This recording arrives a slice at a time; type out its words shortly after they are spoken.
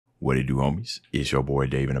What it do, homies? It's your boy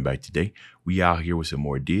Dave, and I'm back today. We out here with some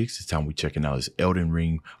more Diggz. This time we checking out this Elden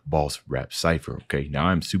Ring boss rap Cypher. Okay, now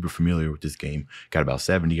I'm super familiar with this game. Got about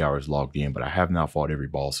 70 hours logged in, but I have not fought every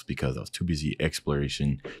boss because I was too busy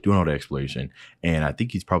doing all the exploration. And I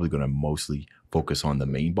think he's probably going to mostly focus on the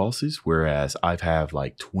main bosses, whereas I've have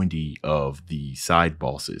like 20 of the side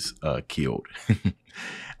bosses killed.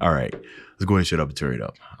 All right, let's go ahead and shut up and turn it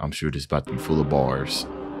up. I'm sure this is about to be full of bars.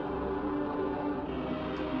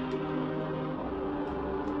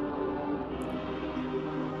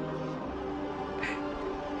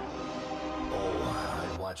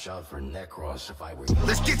 Watch out for Necros if I were you.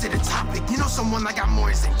 Let's get to the topic. You know someone like I'm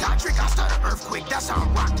Morris and Godric? I start an earthquake, that's how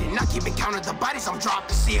I'm rocking. Not keeping count of the bodies I'm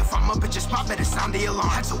dropping. See if I'm up at your spot, better sound the alarm.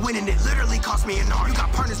 Had to win and it literally cost me an arm. You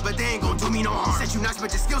got partners, but they ain't gonna do me no harm. Said you nice,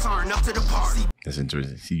 but your skills aren't up to the par. That's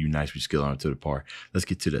interesting. See, you nice, but your skills aren't to the par. Let's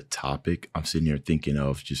get to the topic. I'm sitting here thinking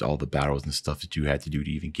of just all the battles and stuff that you had to do to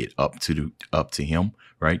even get up to him,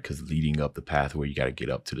 right? Because leading up the pathway, you got to get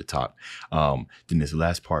up to the top. Then this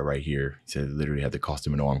last part right here, he said it literally had to cost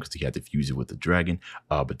him an arm because he had to fuse it with the dragon.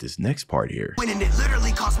 But this next part here, winning it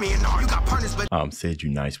literally cost me an arm. You got partners, but said you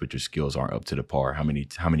nice, but your skills aren't up to the par. How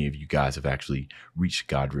many of you guys have actually reached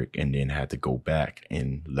Godric and then had to go back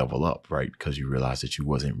and level up, right? Because you realized that you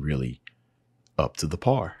wasn't really up to the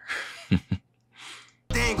par.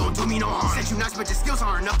 They ain't gonna do me no harm. Said you nice, but your skills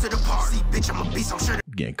aren't up to the par. See, bitch, I'm a beast, I'm sure.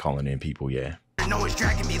 Again, calling in people, yeah. No one's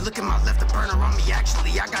dragging me. Look at my left, the burner on me.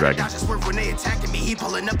 Actually, I got a dodge and swerve when they attacking me. He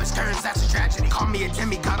pulling up his turns, that's a tragedy. Call me a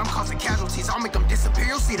demigod, I'm causing casualties. I'll make them disappear,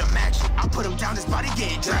 you'll see the magic. I'll put him down, his body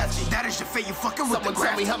getting drafted. That is your fate, you fucking with the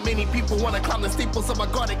graphic. Tell me how many people wanna climb the steeples of my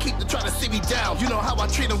guard and keep to try to see me down. You know how I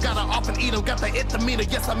treat them, gotta often eat them. Got the it demeanor,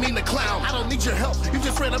 yes, I mean the clown. I don't need your help, you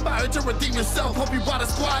just ran about it to redeem yourself. Hope you brought a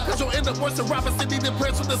squad, cause you'll end up worse than Robinson. Needing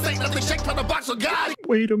prayers from the saint, nothing shake from the box of God.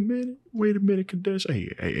 Wait a minute, Kadesh.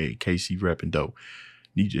 Hey, KC repping though.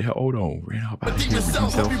 Need your help. Hold on. Ran up out here with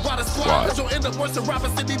himself. You'll end up worse than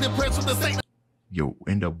Robinson needing prayers from the saint. You'll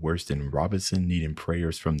end up worse than Robinson needing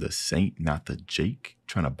prayers from the saint, not the Jake.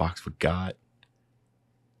 Trying to box with God.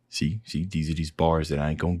 See, these are these bars that I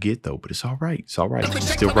ain't gonna get though, but it's all right. It's all right. I'm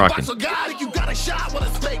still rocking. You got a shot when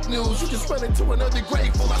it's fake news. You just run into another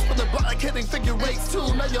grave full. I spent the block hitting figure eights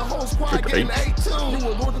too. Now your whole squad getting 8-2. You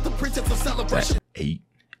awarded the pretense of celebration.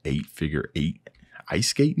 That figure eight. Ice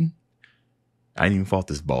skating? I ain't even fought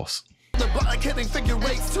this boss. The block hitting figure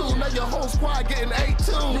eights too. Now your whole squad getting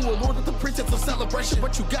 8-2. You awarded the pretense of celebration,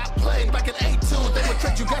 but you got played back at 8-2. They would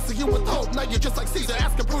trade you guys so you would hope. Now you're just like Caesar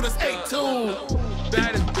asking Brutus 8-2.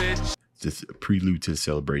 That is bitch. Just a prelude to the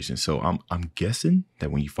celebration. So I'm guessing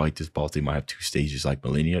that when you fight this boss, they might have 2 stages like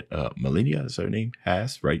Millennia is her name,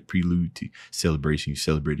 has, right? Prelude to celebration. You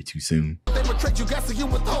celebrated too soon. They would trade you guys so you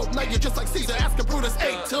would hope. Now you're just like Caesar asking Brutus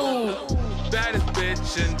 8-2. That is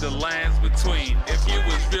bitch in the lands between. If you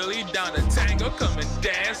was really down to tango, come and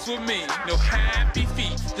dance with me. No happy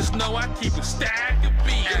feet, just know I keep a stack of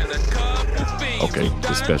beats. And a couple things. Okay,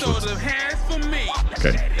 the special.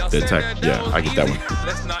 Okay, the attack. Yeah, I get that one.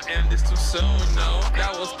 Let's not end this too soon, no.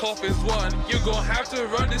 That was Kofi's one. You gon' have to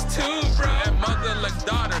run this too, bro. And mother like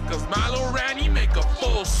daughter, cause Milo Randy make a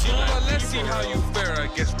full soon. But let's see how you fare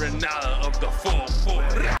against Renata of the full.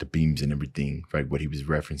 The beams and everything, right? What he was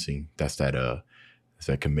referencing. That's that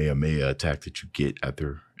Kamehameha attack that you get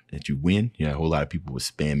after that you win. Yeah, a whole lot of people were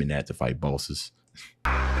spamming that to fight bosses.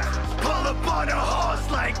 Pull up on a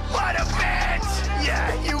horse like what a bitch.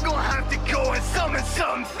 Yeah, you gonna have to go and summon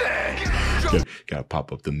something. Gotta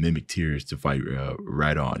pop up the mimic tears to fight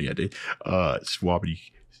right on. Yeah, Shwabadi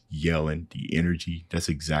yelling, the energy. That's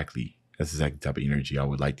exactly the type of energy I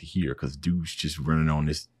would like to hear. Cause dude's just running on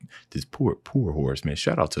this poor horse, man.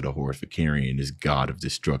 Shout out to the horse for carrying this god of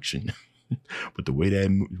destruction. But the way that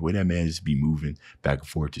man just be moving back and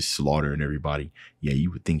forth, just slaughtering everybody. Yeah,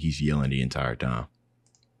 you would think he's yelling the entire time.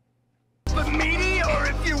 But meaty, or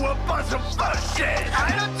if you a bunch of bullshit.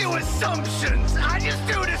 I don't do assumptions, I just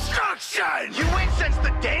do destruction. You ain't sensed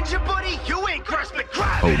the danger, buddy. You ain't grasped the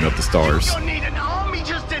gravity. Holding up the stars. You don't need an army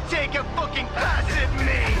just to take a fucking pass at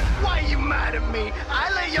me. Why you mad at me?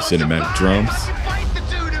 I lay your cinematic drums. I can fight the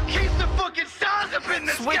dude who keeps the fucking stars up in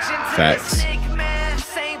the sky. Facts.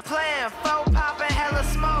 Same plan, foe popping hella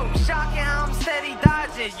smoke. Shocking how I'm steady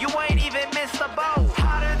dodging. You ain't even missed the boat.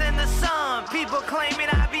 Hotter than the sun, people claiming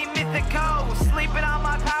I be mythical. Sleeping on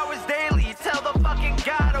my powers daily, tell the fucking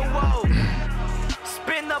god awoke.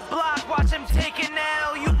 Spin the block, watch him take an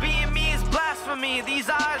L. You being me is blasphemy. These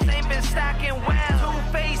odds ain't been stacking well.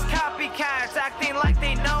 Two-faced copycats acting like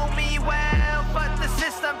they know me well. But the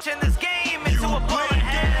system turned this game into a bullet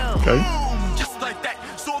hell. Okay. Boom, just like that.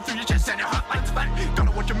 Soul through your chest and your heart lights back.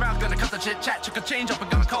 Gonna watch your mouth, gonna cut the chit chat, chuck a change up, and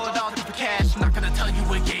gonna call it all for cash. Not gonna tell you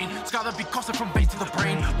again. It's gotta be closer from base to the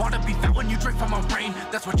brain. Wanna be fat when you drink from my brain.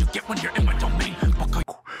 That's what you get when you're in my domain.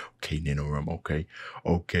 Okay, Nenorama,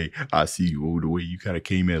 okay. I see you. The way you kind of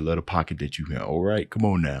came in, a little pocket that you had. All right, come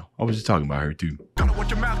on now. I was just talking about her too. Gonna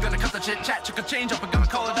watch your mouth, gonna cut the chit chat, chuck a change up, and gonna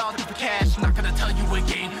call it all for cash. Not gonna tell you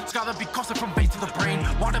again. It's gotta be closer from base to the brain.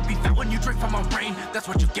 Wanna be fat when you drink from my brain. That's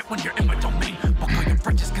what you get when you're in my domain. Buckle your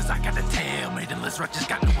britches, cause I got a tail. Made in list wretches,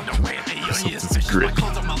 got no one to wear. My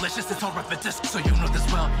clothes are malicious, it's all rough disc, so you know this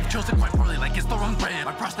well. You chose it quite poorly, like it's the wrong brand.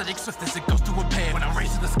 My prosthetic swift as it goes to a pair. When I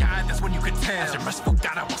raise to the sky, that's when you can tell. As a merciful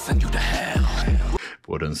God, I will send you to hell.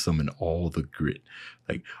 Boy done summon all the grit,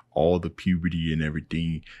 like all the puberty and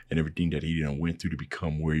everything that he done went through to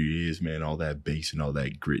become where he is, man. All that bass and all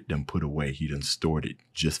that grit done put away. He done stored it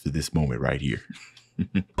just for this moment right here.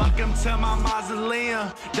 Welcome to my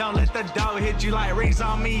mausoleum. Don't let the dog hit you like rings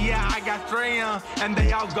on me. Yeah, I got 3 and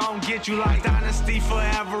they all gon' get you like dynasty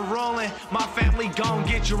forever rolling. My family gon'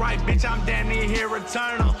 get you right, bitch. I'm damn near here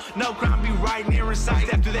eternal. No crime be right near in sight.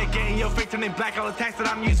 Step through that game, your fake turning black. All the attacks that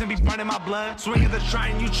I'm using be burning my blood. Swinging the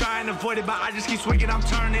trying, you try and avoid it, but I just keep swinging. I'm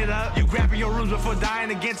turning it up. You grabbing your rooms before dying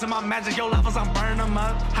again. To my magic, your levels, I'm burning them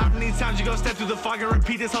up. How many times you go step through the fog and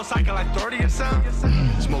repeat this whole cycle like 30 or something?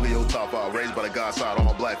 Smoking your top out, raised by the God side,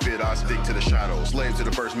 all black fit, I stick to the shadows. Slave to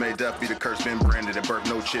the first made death, be the curse, been branded and birth,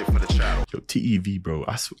 no chip for the shadow. Yo, TEV, bro,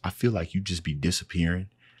 I feel like you just be disappearing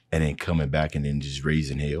and then coming back and then just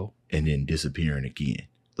raising hell and then disappearing again.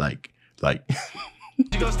 Like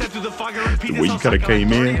You go step through the fog and repeat the way you kind of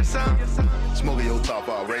came in. Smoking your top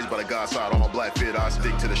out, raised by the God side, all black fit, I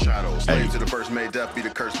stick to the shadows. Slave to the first made death, be the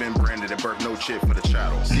curse, been branded and birth, no chip for the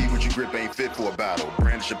shadow. See what you grip ain't fit for a battle.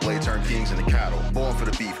 Brandish your blade, turn kings into cattle. Born for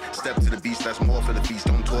the beef, step to the beast, that's more for the feast.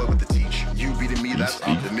 Don't toy with the teach. You beating me, that's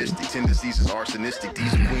optimistic. Tendencies is arsonistic.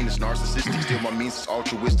 These queen is narcissistic. Still my means is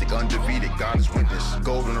altruistic, undefeated. God is witness.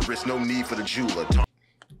 Gold on the wrist, no need for the jeweler.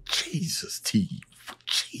 Jesus, T.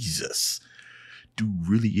 Jesus. Dude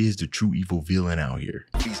really is the true evil villain out here.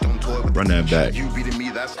 Run that back. You beating me,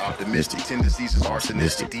 that's optimistic. Tendencies is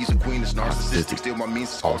arsonistic. These are queen is narcissistic. Still my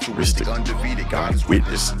means is altruistic. Undefeated. God is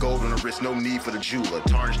witness. Gold on the wrist, no need for the jeweler.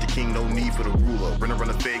 Tarnish the king, no need for the ruler. Run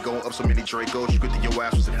a fade, going up so many Dracos. You could think your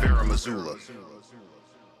ass was in Farrah Missoula.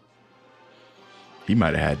 He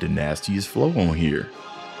might have had the nastiest flow on here.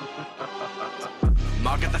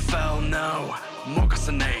 Margaret the fell, no. Marcus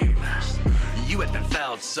the name. You had been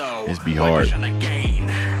felled, so it's be hard. Again.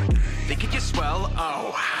 Think it just swell,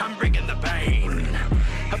 oh, I'm bringing the pain.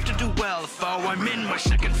 Have to do well, foe, I'm in my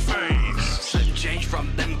second phase. Sudden change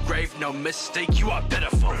from them grave, no mistake, you are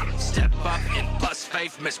pitiful. Step up in plus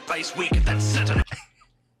faith, misplaced, weak, then sentinel.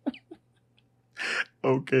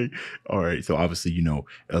 Okay, all right. So obviously, you know,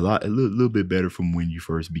 a little bit better from when you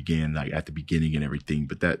first began, like at the beginning and everything.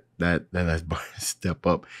 But that's step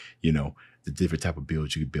up, you know. The different type of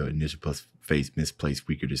builds you can build: initial plus face, misplaced,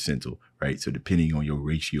 weaker to central, right? So depending on your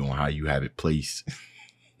ratio on how you have it placed,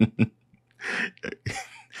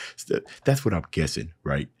 that's what I'm guessing,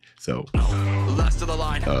 right? So last of the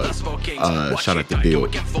line, last of all kings. Shout out to Bill.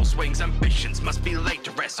 Full swings, ambitions must be laid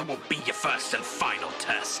to rest. I won't be your first and final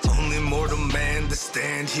test. Only mortal man to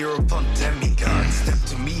stand here upon demigods. Step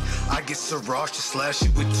to me, I get Siraj to slash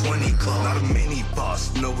you with 20 claws. Not a mini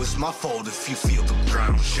boss, no, it's my fault if you feel the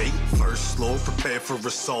ground shake. First slow, prepare for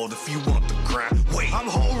assault if you want the ground. Wait, I'm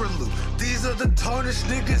horror loop. These are the tarnished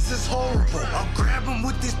niggas, it's horrible. I'll grab them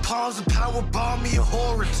with these palms and power bomb me a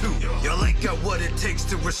horror too. Y'all ain't got what it takes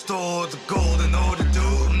to restore the golden order, dude.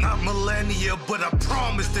 I'm not millennia, but I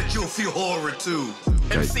promise that you'll feel horror too.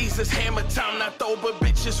 MCs is hammer time, not throw, but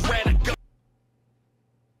bitches ready to go.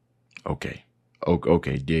 Okay,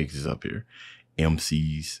 Diggz is up here.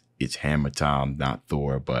 MCs, it's hammer time, not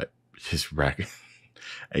Thor, but just rack.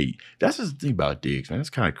 Hey, that's just the thing about Diggz, man. That's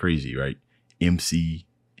kind of crazy, right? MC,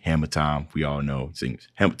 hammer time, we all know, sings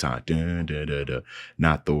hammer time, dun, dun, dun, dun.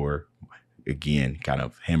 Not Thor. Again, kind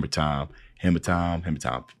of hammer time.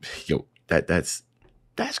 Yo,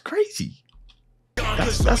 that's crazy.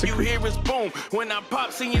 That's a you hear is boom. When I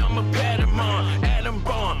pop, see I'm a Patamon, atom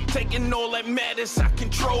bomb, taking all that matters. I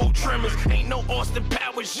control tremors. Ain't no Austin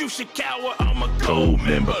Powers, you should cower. I'm a gold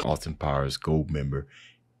member. Austin Powers, gold member.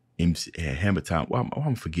 MC Hammer Time. Well,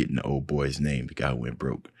 I'm forgetting the old boy's name. The guy who went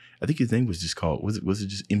broke. I think his name was just called. Was it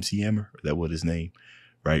just MC Hammer? Is that what his name?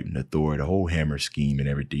 Right? And the Thor, the whole Hammer scheme and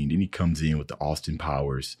everything. Then he comes in with the Austin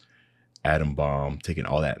Powers. Atom bomb, taking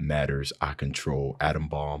all that matters, I control. Atom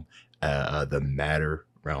bomb, the matter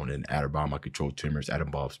around an atom bomb, I control tremors.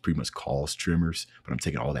 Atom bombs pretty much cause tremors, but I'm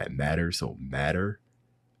taking all that matter. So matter,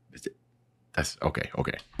 That's okay.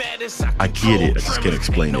 Okay. I get it. I just can't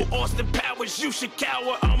explain it.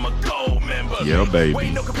 Yeah, baby.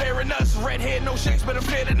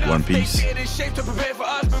 One Piece.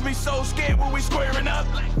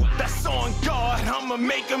 That's on God. I'ma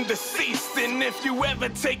make them deceased. And if you ever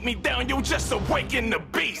take me down, you'll just awaken the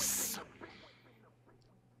beast.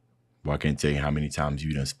 Well, I can't tell you how many times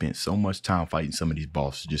you done spent so much time fighting some of these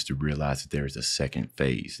bosses just to realize that there is a second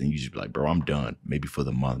phase. And you just be like, bro, I'm done. Maybe for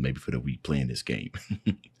the month, maybe for the week playing this game.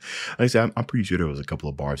 Like I said, I'm pretty sure there was a couple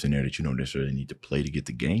of bars in there that you don't necessarily need to play to get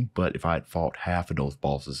the game. But if I had fought half of those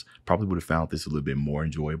bosses, probably would have found this a little bit more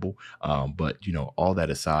enjoyable. But, you know, all that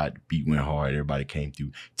aside, beat went hard. Everybody came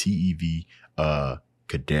through. TEV,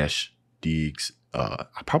 Kadesh, Diggz.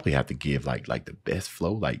 I probably have to give like the best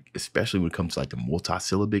flow, like especially when it comes to like the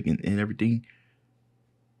multi-syllabic and everything.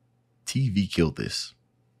 TV killed this.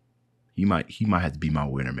 He might have to be my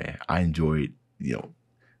winner, man. I enjoyed, you know,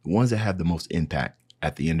 the ones that have the most impact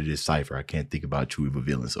at the end of this Cypher. I can't think about true evil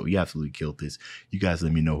villain, so he absolutely killed this. You guys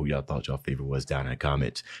let me know who y'all thought y'all favorite was down in the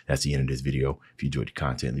comments. That's the end of this video. If you enjoyed the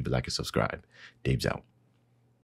content, leave a like and subscribe. Diggz out.